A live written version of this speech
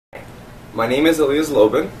My name is Elias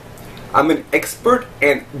Lobin. I'm an expert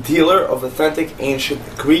and dealer of authentic ancient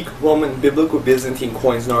Greek, Roman, Biblical, Byzantine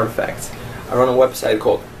coins and artifacts. I run a website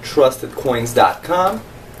called trustedcoins.com.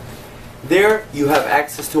 There you have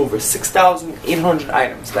access to over 6,800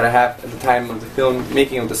 items that I have at the time of the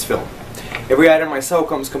making of this film. Every item I sell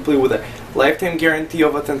comes complete with a lifetime guarantee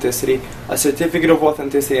of authenticity, a certificate of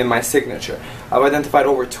authenticity, and my signature. I've identified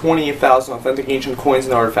over 28,000 authentic ancient coins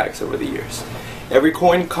and artifacts over the years. Every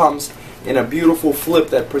coin comes in a beautiful flip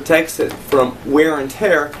that protects it from wear and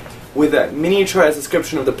tear, with a miniaturized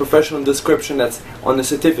description of the professional description that's on the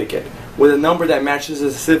certificate, with a number that matches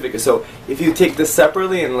the certificate. So if you take this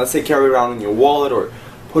separately and let's say carry it around in your wallet or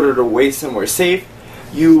put it away somewhere safe,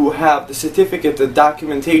 you have the certificate, the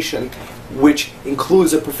documentation, which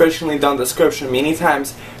includes a professionally done description, many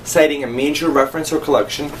times citing a major reference or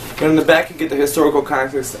collection, and on the back you get the historical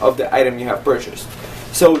context of the item you have purchased.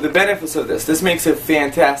 So the benefits of this makes it a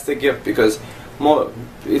fantastic gift because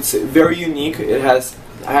it's very unique. I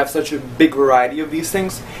have such a big variety of these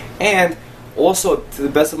things, and also, to the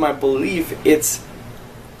best of my belief, it's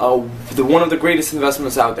one of the greatest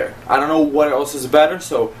investments out there. I don't know what else is better,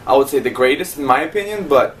 so I would say the greatest in my opinion,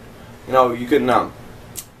 but you can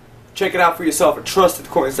check it out for yourself at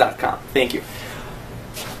trustedcoins.com. Thank you.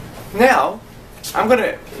 Now, I'm going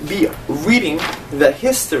to be reading the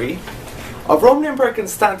history of Roman Emperor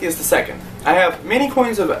Constantius II. I have many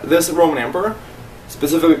coins of this Roman Emperor,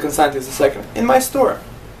 specifically Constantius II, in my store.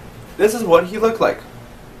 This is what he looked like.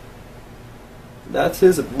 That's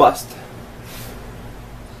his bust.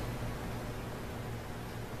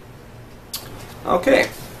 Okay.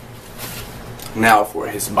 Now for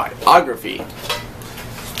his biography.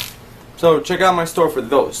 So check out my store for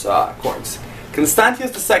those coins.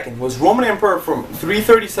 Constantius II was Roman Emperor from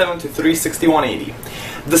 337 to 361 AD,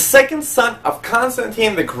 the second son of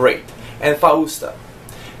Constantine the Great and Fausta.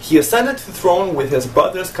 He ascended to the throne with his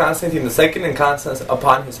brothers Constantine II and Constans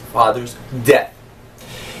upon his father's death.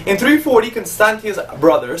 In 340, Constantius'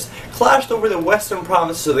 brothers clashed over the western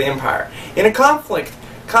provinces of the empire. In a conflict,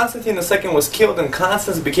 Constantine II was killed and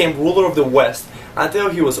Constans became ruler of the west until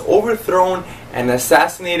he was overthrown and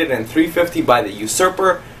assassinated in 350 by the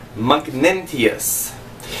usurper Magnentius.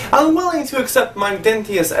 Unwilling to accept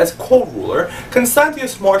Magnentius as co-ruler,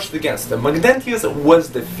 Constantius marched against him. Magnentius was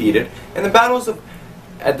defeated in the battles of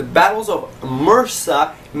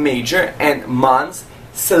Mursa Major and Mons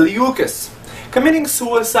Seleucus, committing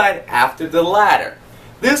suicide after the latter.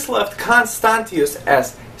 This left Constantius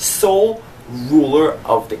as sole ruler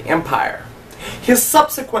of the empire. His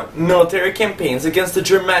subsequent military campaigns against the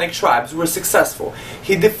Germanic tribes were successful.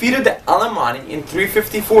 He defeated the Alemanni in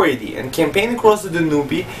 354 AD and campaigned across the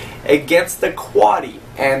Danube against the Quadi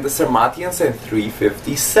and the Sarmatians in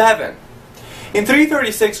 357. In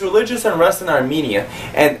 336, religious unrest in Armenia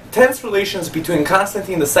and tense relations between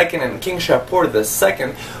Constantine II and King Shapur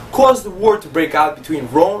II caused the war to break out between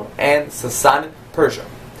Rome and Sassanid Persia.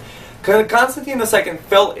 Constantine II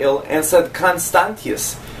fell ill and sent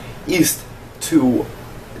Constantius east to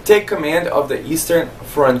take command of the eastern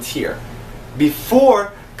frontier.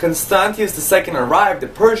 Before Constantius II arrived, the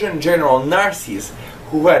Persian general Narses,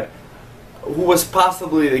 who was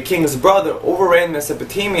possibly the king's brother, overran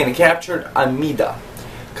Mesopotamia and captured Amida.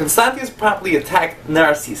 Constantius promptly attacked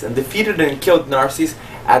Narses and defeated and killed Narses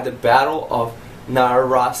at the Battle of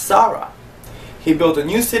Narasara. He built a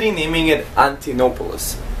new city, naming it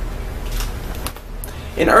Antinopolis.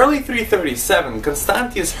 In early 337,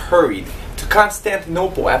 Constantius hurried to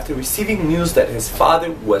Constantinople after receiving news that his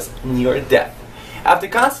father was near death. After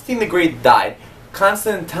Constantine the Great died,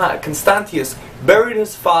 Constantius buried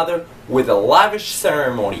his father with a lavish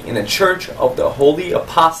ceremony in the Church of the Holy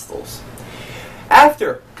Apostles.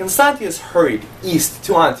 After, Constantius hurried east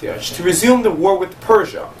to Antioch to resume the war with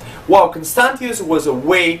Persia. While Constantius was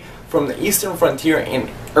away from the eastern frontier in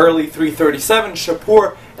early 337,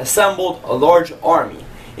 Shapur assembled a large army,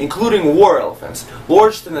 including war elephants,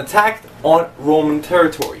 launched an attack on Roman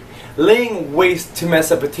territory, laying waste to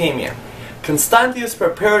Mesopotamia. Constantius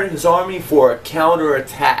prepared his army for a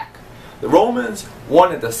counterattack. The Romans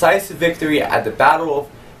won a decisive victory at the Battle of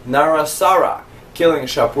Narasara, killing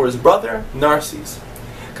Shapur's brother, Narses.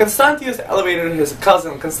 Constantius elevated his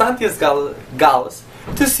cousin Constantius Gallus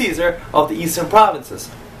to Caesar of the eastern provinces.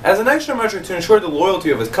 As an extra measure to ensure the loyalty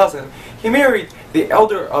of his cousin, he married the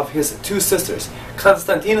elder of his two sisters,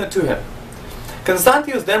 Constantina, to him.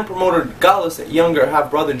 Constantius then promoted Gallus' younger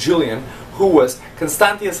half-brother Julian, who was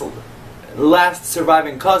Constantius' last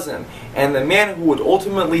surviving cousin and the man who would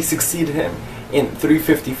ultimately succeed him in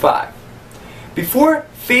 355. Before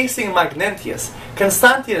facing Magnentius,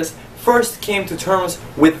 Constantius first came to terms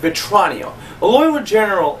with Vetranio, a loyal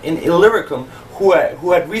general in Illyricum who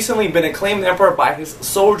had recently been acclaimed emperor by his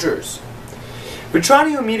soldiers.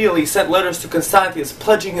 Vetranio immediately sent letters to Constantius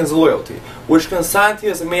pledging his loyalty, which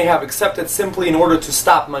Constantius may have accepted simply in order to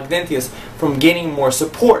stop Magnentius from gaining more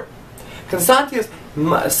support. Constantius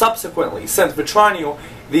subsequently sent Vetranio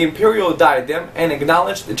the imperial diadem and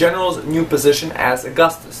acknowledged the general's new position as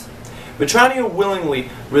Augustus. Vetranio willingly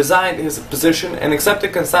resigned his position and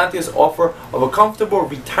accepted Constantius' offer of a comfortable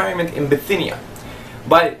retirement in Bithynia.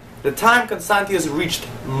 By the time Constantius reached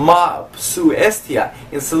Mapsuestia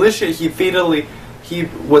in Cilicia, he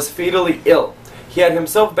was fatally ill. He had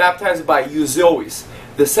himself baptized by Euzoes,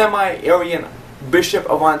 the semi-Arian bishop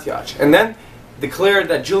of Antioch, and then declared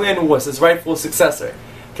that Julian was his rightful successor.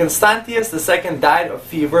 Constantius II died of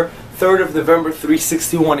fever 3rd of November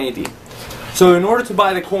 361 AD. So in order to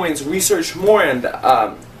buy the coins, research more and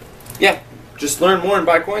just learn more and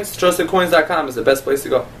buy coins. Trustedcoins.com is the best place to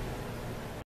go.